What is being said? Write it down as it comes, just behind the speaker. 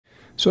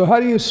So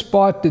how do you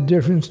spot the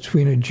difference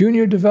between a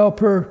junior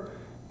developer,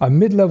 a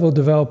mid-level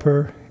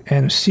developer,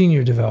 and a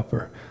senior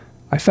developer?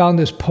 I found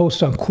this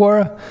post on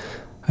Quora.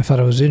 I thought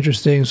it was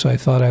interesting, so I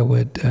thought I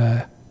would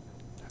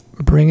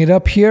bring it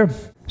up here.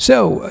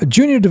 So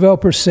junior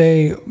developers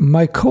say,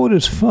 my code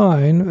is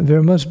fine,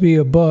 there must be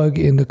a bug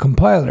in the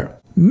compiler.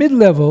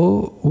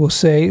 Mid-level will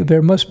say,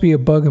 there must be a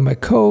bug in my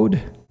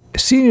code.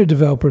 Senior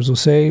developers will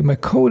say, my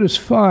code is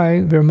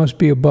fine, there must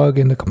be a bug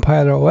in the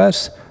compiler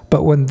OS.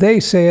 But when they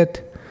say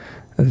it,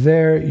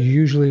 they're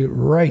usually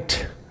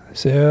right.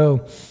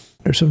 So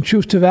there's some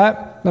truth to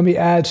that. Let me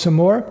add some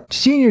more.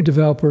 Senior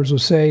developers will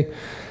say,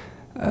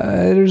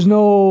 there's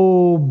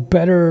no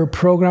better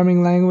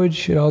programming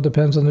language. It all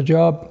depends on the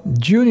job.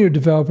 Junior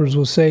developers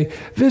will say,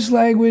 this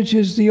language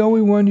is the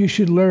only one you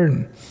should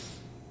learn.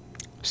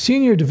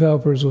 Senior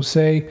developers will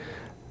say,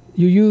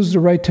 you use the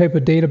right type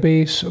of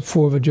database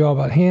for the job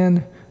at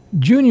hand.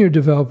 Junior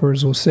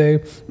developers will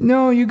say,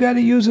 no, you got to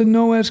use a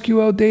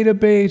NoSQL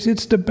database.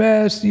 It's the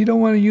best. You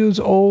don't want to use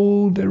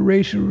old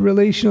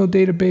relational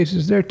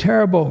databases. They're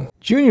terrible.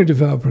 Junior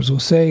developers will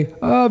say,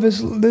 oh,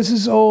 this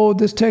is old.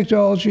 This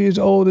technology is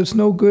old. It's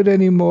no good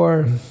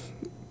anymore.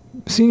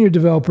 Senior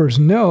developers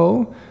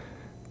know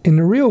in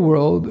the real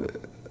world,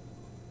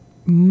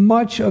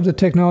 much of the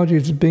technology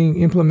that's being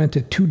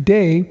implemented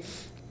today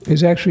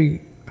is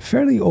actually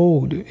fairly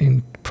old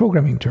in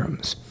programming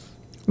terms.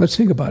 Let's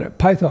think about it.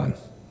 Python.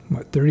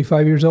 What,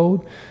 35 years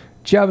old?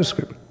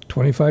 JavaScript,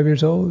 25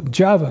 years old.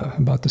 Java,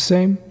 about the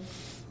same.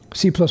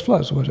 C++,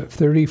 what was it,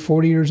 30,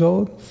 40 years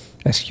old?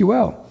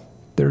 SQL,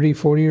 30,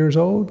 40 years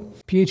old.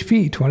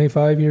 PHP,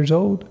 25 years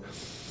old.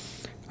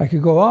 I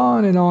could go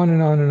on and on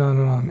and on and on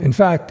and on. In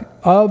fact,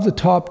 of the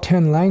top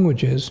 10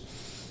 languages,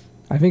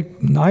 I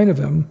think 9 of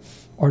them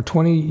are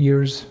 20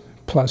 years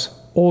plus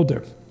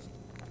older.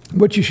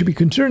 What you should be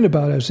concerned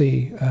about as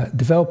a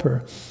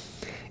developer,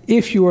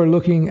 if you are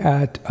looking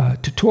at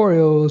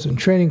tutorials and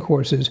training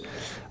courses,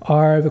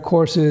 are the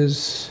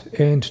courses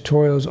and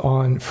tutorials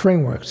on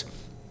frameworks.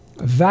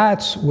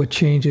 That's what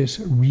changes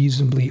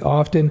reasonably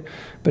often.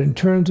 But in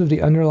terms of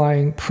the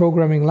underlying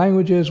programming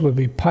languages, would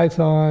be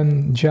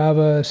Python,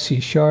 Java, C#,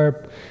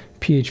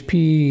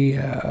 PHP,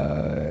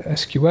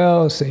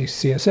 SQL, say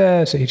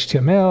CSS,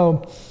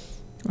 HTML.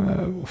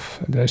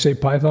 Did I say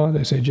Python?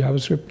 Did I say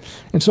JavaScript?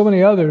 And so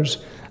many others.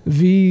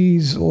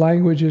 These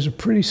languages are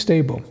pretty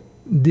stable.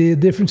 The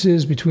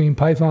differences between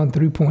Python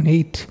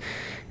 3.8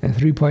 and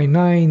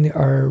 3.9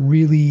 are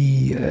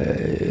really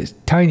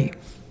tiny,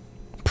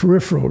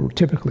 peripheral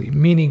typically,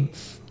 meaning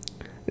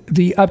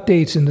the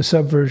updates in the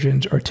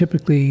subversions are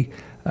typically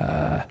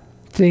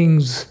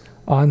things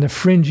on the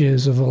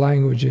fringes of the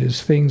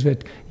languages, things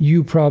that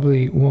you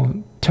probably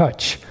won't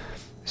touch.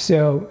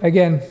 So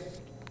again,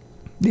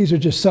 these are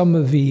just some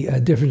of the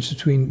differences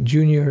between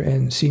junior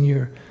and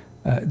senior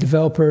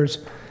developers.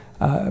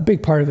 A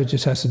big part of it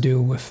just has to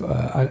do with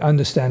an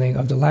understanding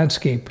of the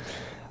landscape.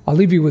 I'll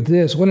leave you with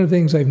this. One of the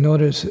things I've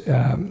noticed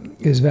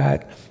is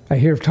that I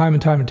hear time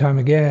and time and time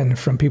again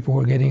from people who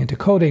are getting into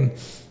coding,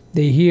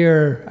 they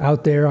hear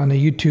out there on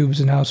the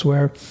YouTubes and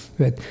elsewhere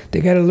that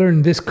they got to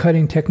learn this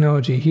cutting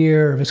technology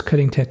here, this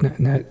cutting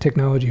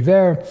technology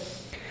there.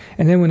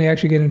 And then when they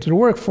actually get into the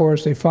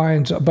workforce, they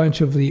find a bunch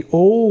of the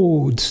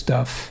old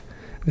stuff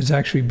that's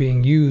actually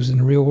being used in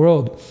the real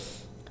world.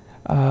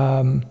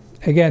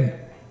 Again,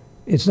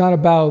 it's not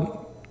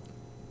about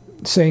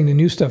saying the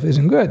new stuff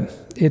isn't good.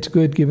 It's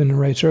good given the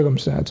right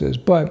circumstances.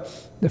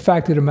 But the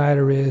fact of the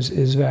matter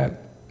is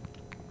that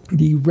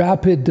the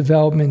rapid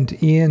development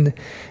in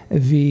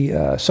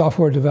the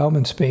software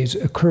development space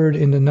occurred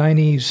in the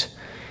 90s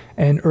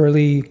and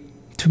early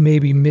to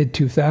maybe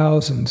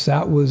mid-2000s.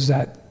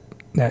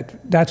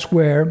 That's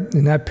where,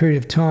 in that period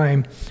of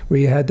time, where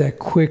you had that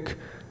quick,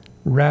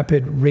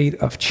 rapid rate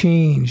of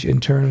change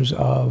in terms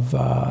of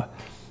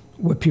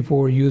what people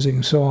were using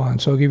and so on.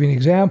 So I'll give you an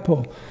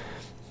example.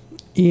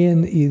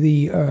 In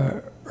the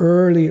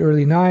early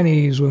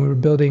 90s, when we were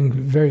building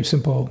very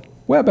simple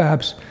web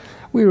apps,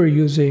 we were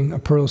using a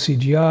Perl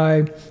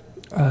CGI.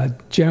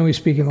 Generally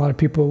speaking, a lot of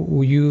people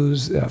will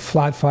use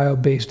flat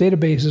file-based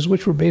databases,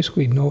 which were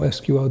basically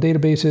NoSQL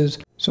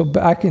databases. So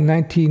back in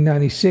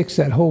 1996,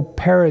 that whole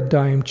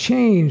paradigm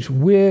changed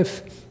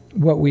with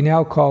what we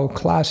now call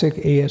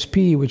classic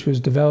ASP, which was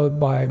developed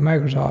by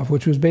Microsoft,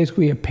 which was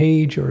basically a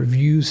page or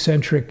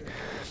view-centric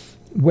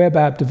web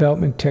app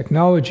development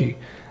technology.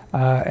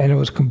 And it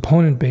was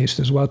component-based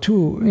as well,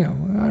 too,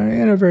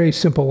 in a very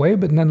simple way,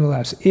 but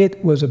nonetheless,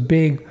 it was a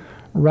big,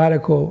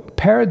 radical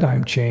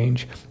paradigm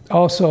change.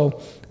 Also,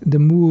 the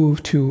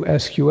move to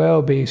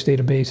SQL-based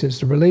databases,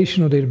 the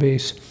relational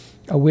database,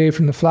 away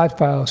from the flat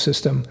file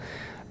system,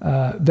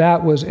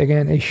 that was,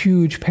 again, a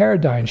huge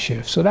paradigm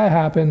shift. So that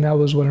happened. That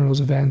was one of those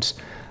events.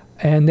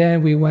 And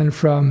then we went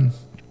from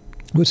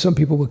what some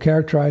people would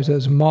characterize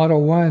as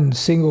Model 1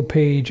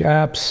 single-page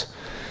apps,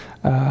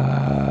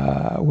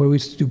 where we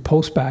used to do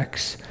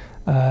postbacks,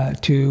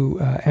 to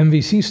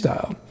MVC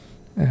style,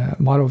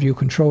 model view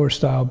controller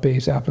style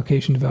based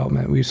application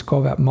development. We used to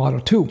call that Model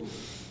 2.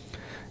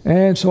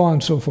 and so on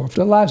and so forth.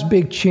 The last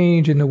big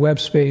change in the web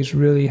space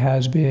really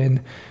has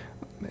been,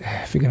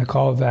 if you're going to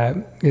call it that,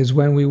 is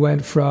when we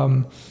went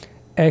from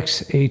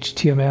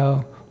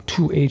XHTML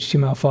to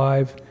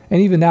HTML5.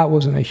 And even that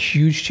wasn't a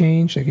huge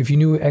change. Like if you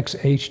knew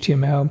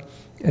XHTML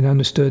and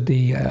understood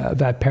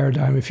that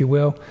paradigm, if you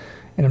will,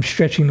 and I'm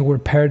stretching the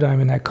word paradigm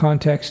in that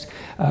context,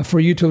 for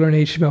you to learn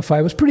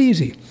HTML5 was pretty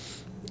easy.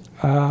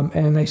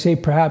 And I say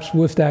perhaps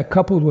with that,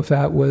 coupled with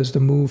that, was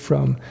the move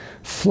from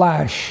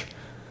Flash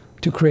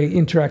to create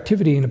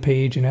interactivity in a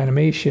page and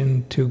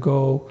animation to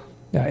go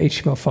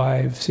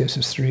HTML5,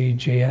 CSS3,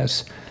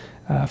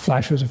 JS.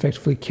 Flash was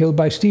effectively killed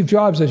by Steve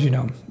Jobs, as you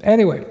know.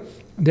 Anyway,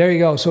 there you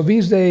go. So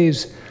these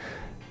days,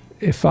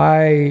 if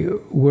I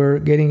were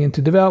getting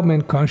into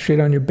development, concentrate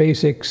on your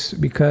basics,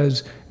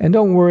 and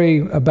don't worry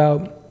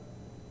about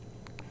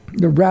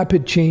the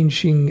rapid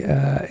changing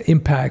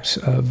impacts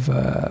of,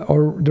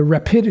 or the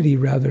rapidity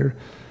rather,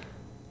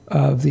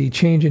 of the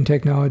change in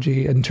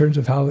technology in terms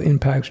of how it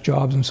impacts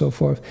jobs and so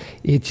forth.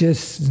 It's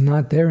just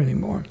not there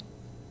anymore.